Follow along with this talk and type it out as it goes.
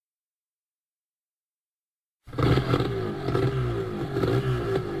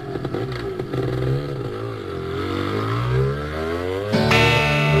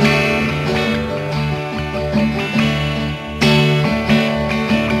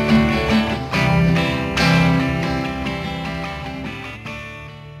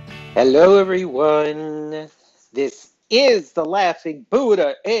Hello, everyone. This is the Laughing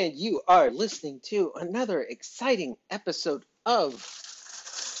Buddha, and you are listening to another exciting episode of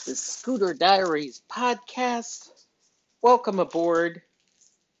the Scooter Diaries podcast. Welcome aboard.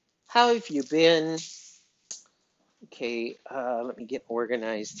 How have you been? Okay, let me get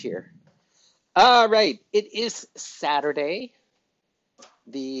organized here. All right, it is Saturday,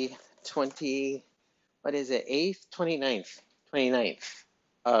 the 20, what is it, 8th, 29th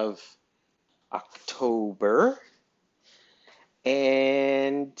of October.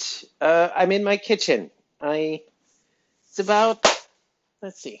 And I'm in my kitchen. It's about,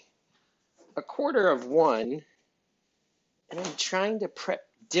 let's see, a quarter of one, and I'm trying to prep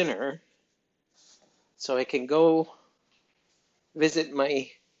dinner so I can go visit my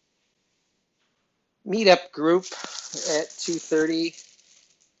meetup group at 2:30.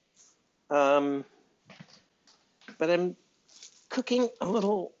 Um, but I'm cooking a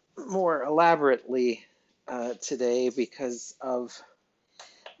little more elaborately today because of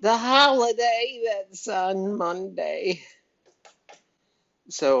the holiday that's on Monday.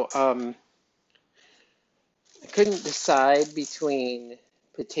 So I couldn't decide between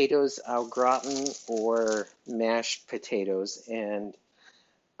potatoes au gratin or mashed potatoes, and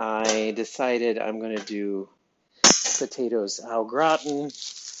I decided I'm going to do potatoes au gratin.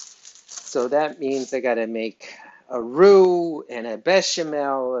 So that means I got to make a roux and a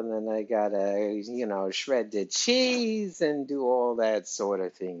bechamel, and then I got to, shred the cheese and do all that sort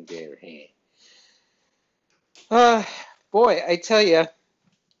of thing there. Uh, Boy, I tell you,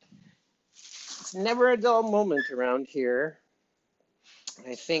 it's never a dull moment around here.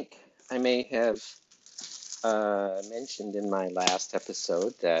 I think I may have mentioned in my last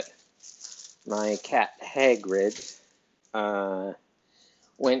episode that my cat Hagrid uh,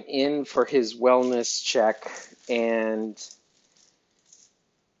 went in for his wellness check, and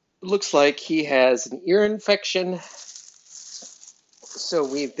looks like he has an ear infection. So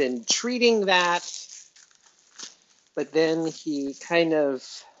we've been treating that, but then he kind of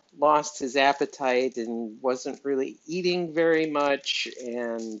lost his appetite and wasn't really eating very much.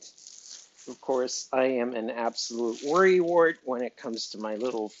 And of course, I am an absolute worrywart when it comes to my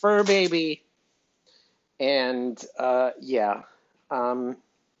little fur baby. And um,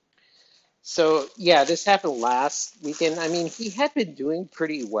 this happened last weekend. I mean, he had been doing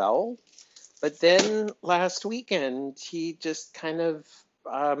pretty well, but then last weekend he just kind of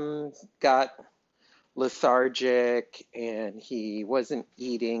got lethargic, and he wasn't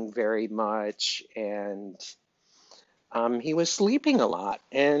eating very much, and he was sleeping a lot.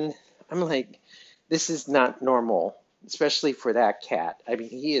 And I'm like, this is not normal, especially for that cat. I mean,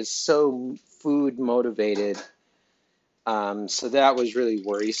 he is so food motivated. So that was really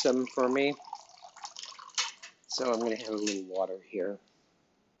worrisome for me. So I'm going to have a little water here.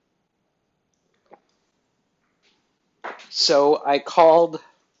 So I called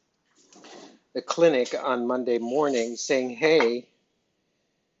the clinic on Monday morning saying, hey,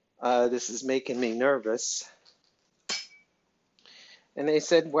 this is making me nervous. And they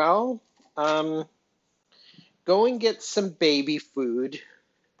said, well, go and get some baby food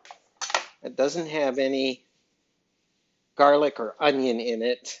that doesn't have any garlic or onion in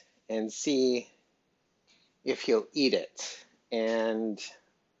it and see if he'll eat it. And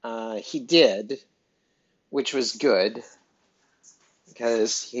he did, which was good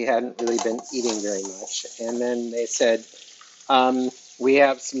because he hadn't really been eating very much. And then they said, we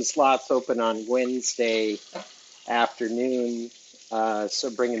have some slots open on Wednesday afternoon, so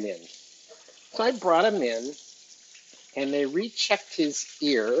bring him in. So I brought him in, and they rechecked his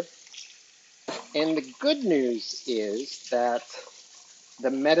ear. And the good news is that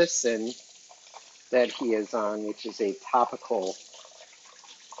the medicine that he is on, which is a topical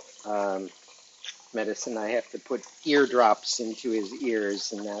um, medicine, I have to put eardrops into his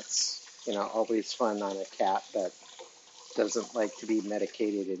ears, and that's, always fun on a cat that doesn't like to be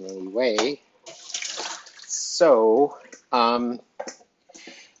medicated in any way. So,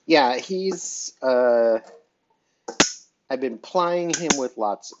 he's, I've been plying him with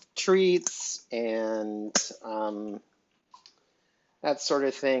lots of treats and that sort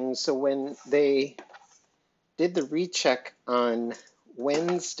of thing. So when they did the recheck on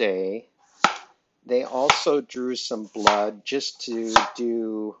Wednesday, they also drew some blood just to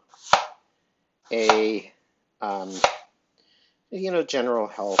do a, general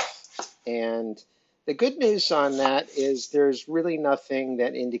health. And the good news on that is there's really nothing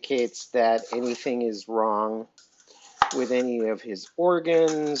that indicates that anything is wrong with any of his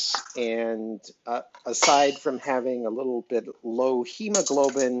organs. And aside from having a little bit low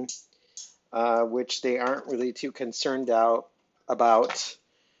hemoglobin, which they aren't really too concerned about,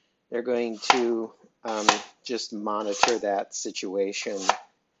 they're going to um, just monitor that situation.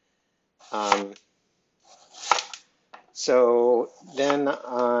 Um, so then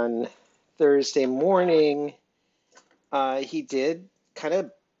on Thursday morning, he did kind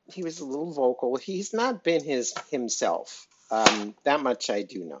of, he was a little vocal. He's not been himself. That much I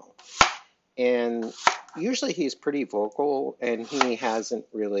do know. And usually he's pretty vocal, and he hasn't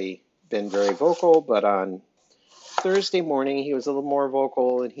really been very vocal, but on Thursday morning he was a little more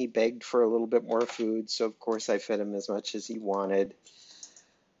vocal and he begged for a little bit more food. So, of course, I fed him as much as he wanted.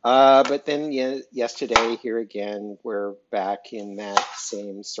 But then yesterday, here again, we're back in that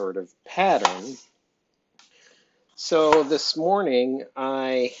same sort of pattern. So this morning,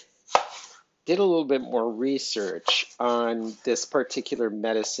 I did a little bit more research on this particular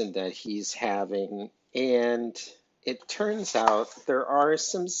medicine that he's having, and it turns out there are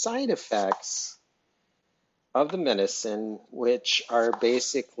some side effects of the medicine which are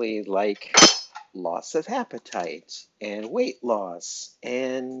basically like loss of appetite and weight loss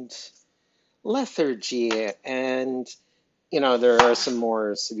and lethargy, and there are some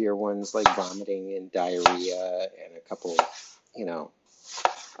more severe ones like vomiting and diarrhea and a couple, you know,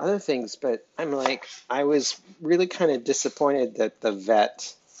 other things. But I was really kind of disappointed that the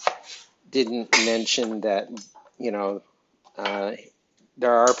vet didn't mention that, you know, uh,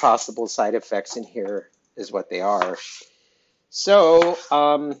 there are possible side effects in here, is what they are. So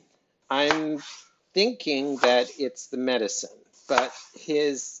I'm thinking that it's the medicine, but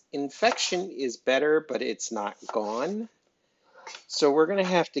his infection is better, but it's not gone. So we're going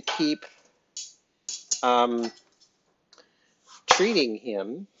to have to keep um, treating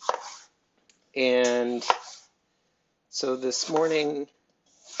him. And so this morning,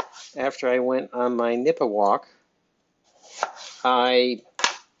 after I went on my NIPA walk, I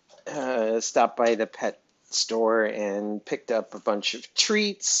stopped by the pet store and picked up a bunch of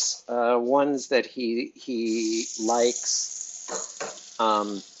treats, ones that he likes,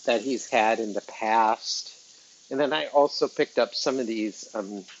 that he's had in the past. And then I also picked up some of these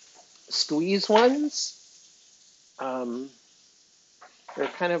squeeze ones. Um, they're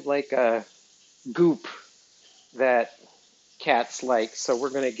kind of like a goop that cats like, so we're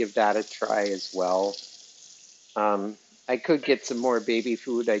going to give that a try as well. Um, I could get some more baby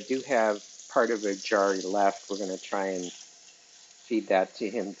food. I do have part of a jar left. We're going to try and feed that to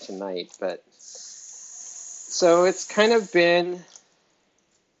him tonight. But so it's kind of been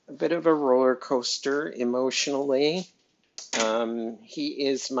a bit of a roller coaster emotionally. He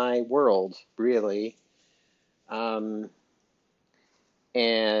is my world, really. Um,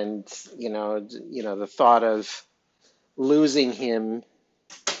 and the thought of losing him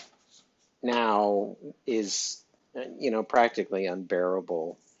now is, practically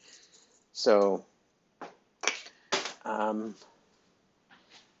unbearable. So um,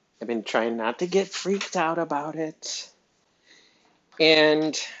 I've been trying not to get freaked out about it.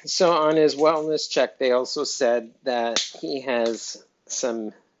 And so on his wellness check, they also said that he has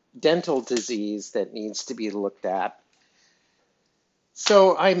some dental disease that needs to be looked at.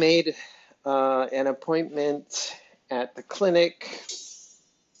 So I made an appointment at the clinic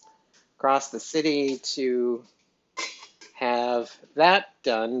across the city to have that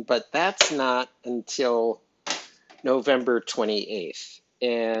done, but that's not until November 28th.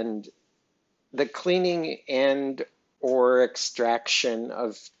 And the cleaning and or extraction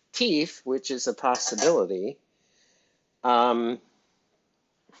of teeth, which is a possibility, um,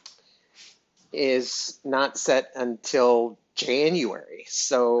 is not set until January.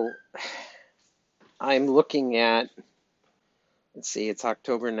 So I'm looking at, let's see, it's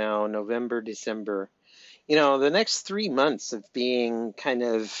October now, November, December. The next 3 months of being kind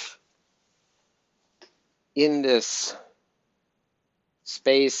of in this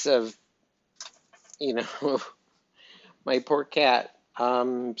space of, you know, my poor cat.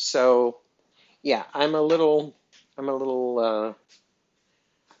 So yeah, I'm a little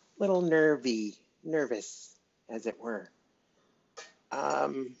nervous, as it were.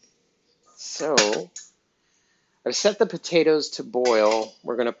 Um, so I've set the potatoes to boil.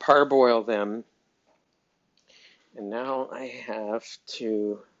 We're going to parboil them. And now I have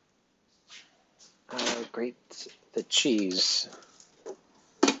to grate the cheese.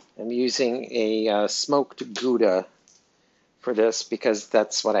 I'm using a smoked Gouda for this because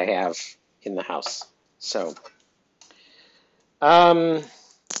that's what I have in the house. So, um,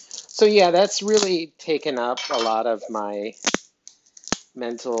 so yeah, that's really taken up a lot of my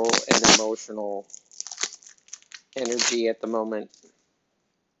mental and emotional energy at the moment.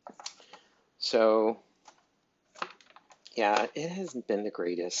 So, yeah, it hasn't been the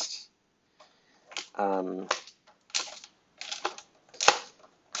greatest. Um,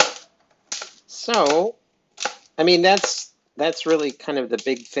 So, I mean, that's really kind of the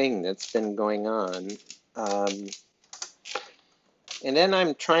big thing that's been going on. Um, and then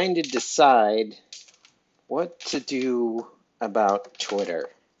I'm trying to decide what to do about Twitter.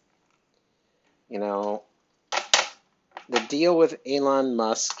 You know, the deal with Elon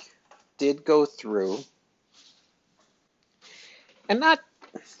Musk did go through, and not,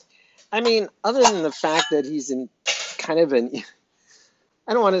 I mean, other than the fact that he's in kind of an,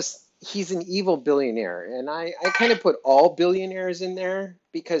 I don't want to, he's an evil billionaire, and I kind of put all billionaires in there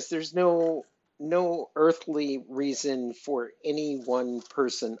because there's no earthly reason for any one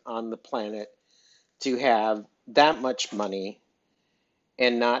person on the planet to have that much money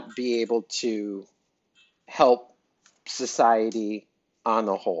and not be able to help society on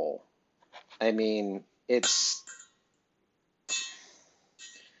the whole. I mean, it's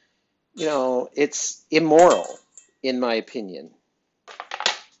immoral, in my opinion.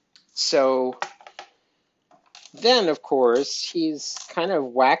 So then, of course, he's kind of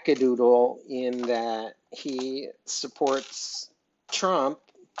wackadoodle in that he supports Trump,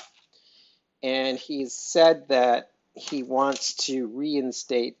 and he's said that he wants to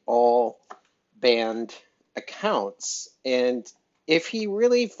reinstate all banned accounts. And if he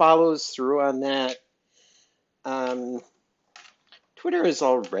really follows through on that, um, Twitter is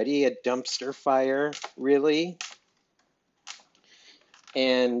already a dumpster fire, really,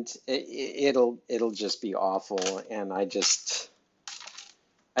 and it'll just be awful. And I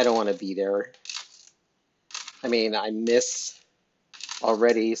don't want to be there. I mean, I miss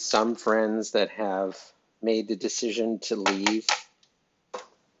already some friends that have made the decision to leave,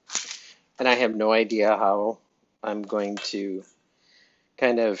 and I have no idea how I'm going to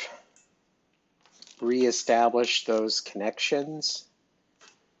kind of reestablish those connections.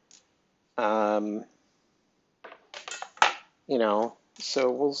 Um,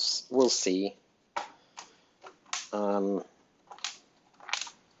 so we'll see. Um,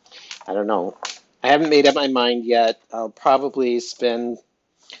 I don't know. I haven't made up my mind yet. I'll probably spend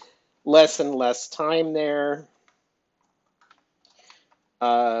less and less time there.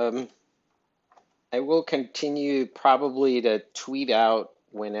 Um, I will continue probably to tweet out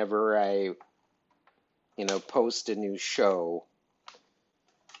whenever I, post a new show,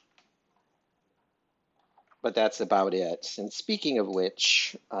 but that's about it. And speaking of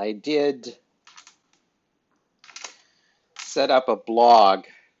which, I did set up a blog.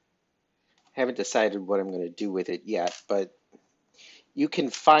 Haven't decided what I'm going to do with it yet, but you can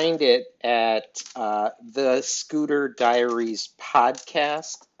find it at the Scooter Diaries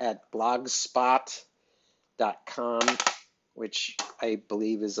podcast at blogspot.com, which I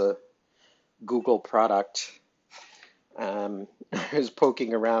believe is a Google product. I was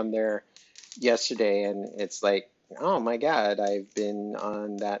poking around there yesterday, and it's like, oh my God, I've been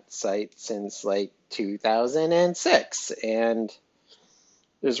on that site since like 2006, and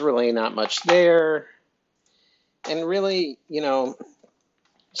there's really not much there. And really,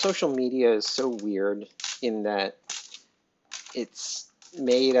 social media is so weird in that it's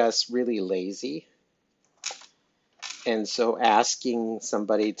made us really lazy. And so asking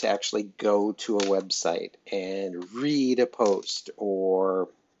somebody to actually go to a website and read a post or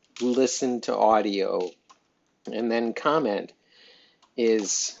listen to audio and then comment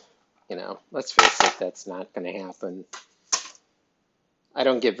is, let's face it, that's not going to happen. I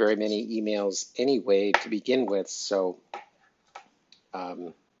don't get very many emails anyway to begin with, so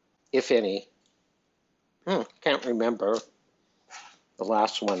if any, can't remember the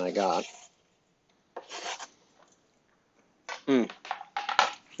last one I got.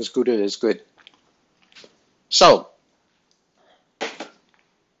 As good as good. So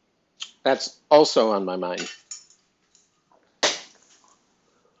that's also on my mind.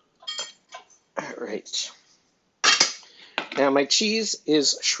 All right. Now my cheese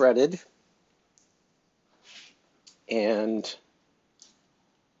is shredded, and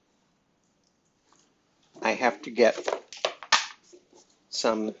I have to get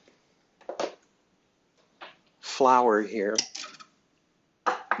some flour here.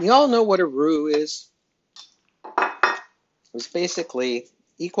 You all know what a roux is? It's basically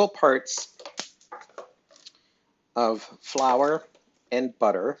equal parts of flour and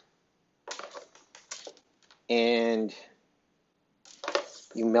butter, and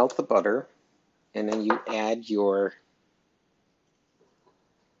you melt the butter, and then you add your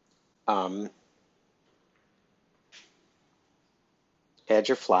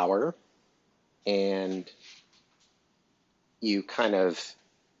flour, and you kind of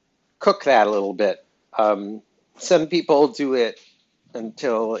cook that a little bit. Some people do it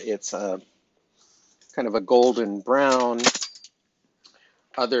until it's a kind of a golden brown.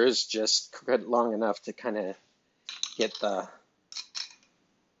 Others just cook it long enough to kind of get the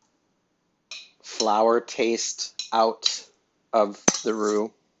flour taste out of the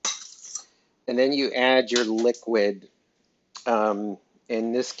roux. And then you add your liquid.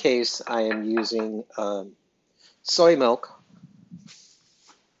 In this case, I am using soy milk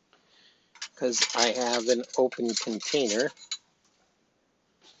because I have an open container.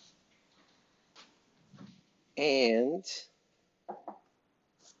 And I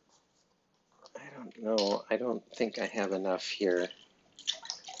don't know, I don't think I have enough here.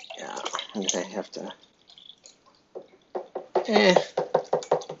 Yeah, I'm gonna have to.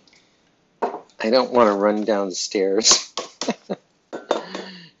 I don't want to run downstairs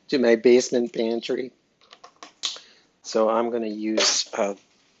to my basement pantry. So I'm going to use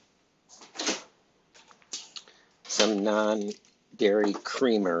some non-dairy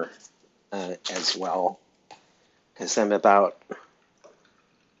creamer as well, because I'm about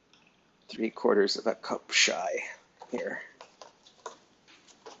 3/4 of a cup shy here.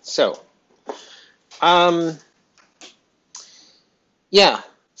 So, yeah,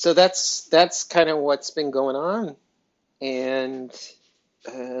 so that's kind of what's been going on, and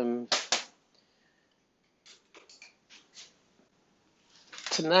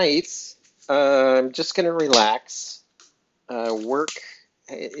tonight I'm just going to relax. Work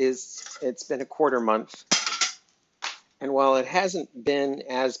it's been a quarter month, and while it hasn't been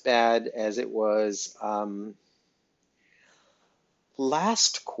as bad as it was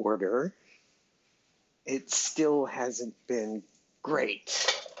last quarter, it still hasn't been great.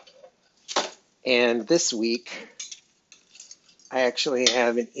 And this week, I actually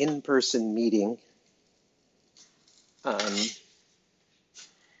have an in-person meeting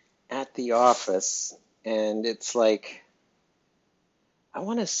at the office, and it's like, I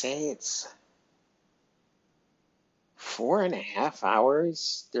want to say it's 4.5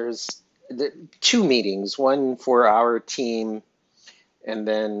 hours. There's 2 meetings, one for our team and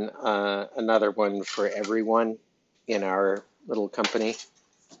then another one for everyone in our little company.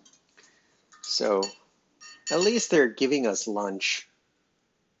 So at least they're giving us lunch.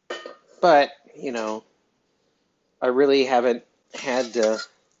 But, I really haven't had to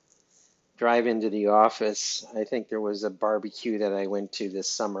drive into the office. I think there was a barbecue that I went to this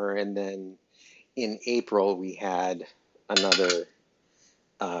summer, and then in April we had another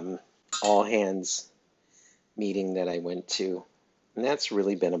all hands meeting that I went to, and that's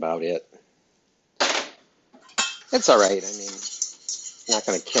really been about it. It's all right. I mean, it's not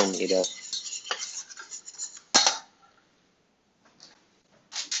going to kill me to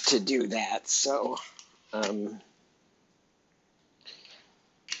do that. So, I'm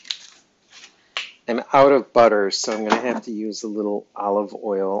out of butter, so I'm going to have to use a little olive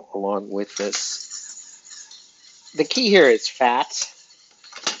oil along with this. The key here is fat,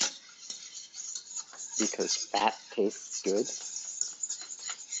 because fat tastes good.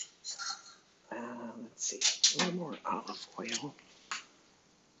 Let's see, a little more olive oil.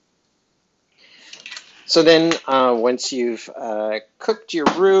 So then once you've cooked your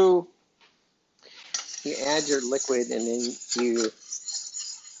roux, you add your liquid, and then you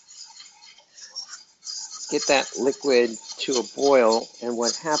get that liquid to a boil. And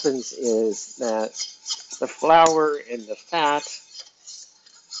what happens is that the flour and the fat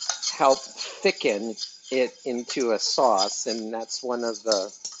help thicken it into a sauce, and that's one of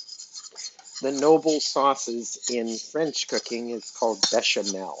the noble sauces in French cooking. Is called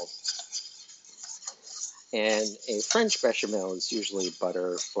bechamel. And a French bechamel is usually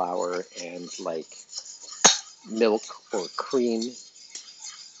butter, flour, and like milk or cream.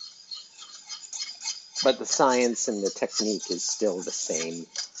 But the science and the technique is still the same.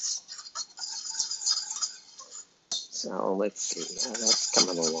 So let's see how that's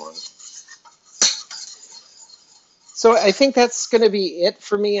coming along. So I think that's going to be it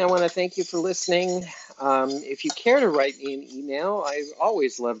for me. I want to thank you for listening. If you care to write me an email, I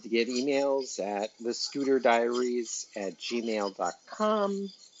always love to get emails at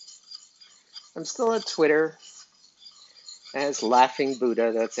thescooterdiaries@gmail.com. I'm still at Twitter as Laughing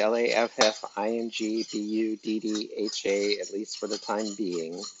Buddha. That's LAFFINGBUDDHA, at least for the time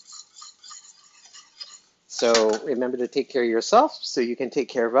being. So remember to take care of yourself so you can take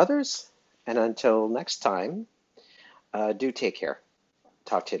care of others. And until next time, do take care.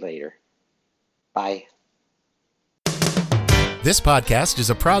 Talk to you later. Bye. This podcast is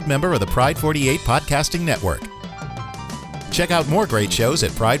a proud member of the Pride 48 Podcasting Network. Check out more great shows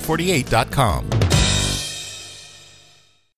at pride48.com.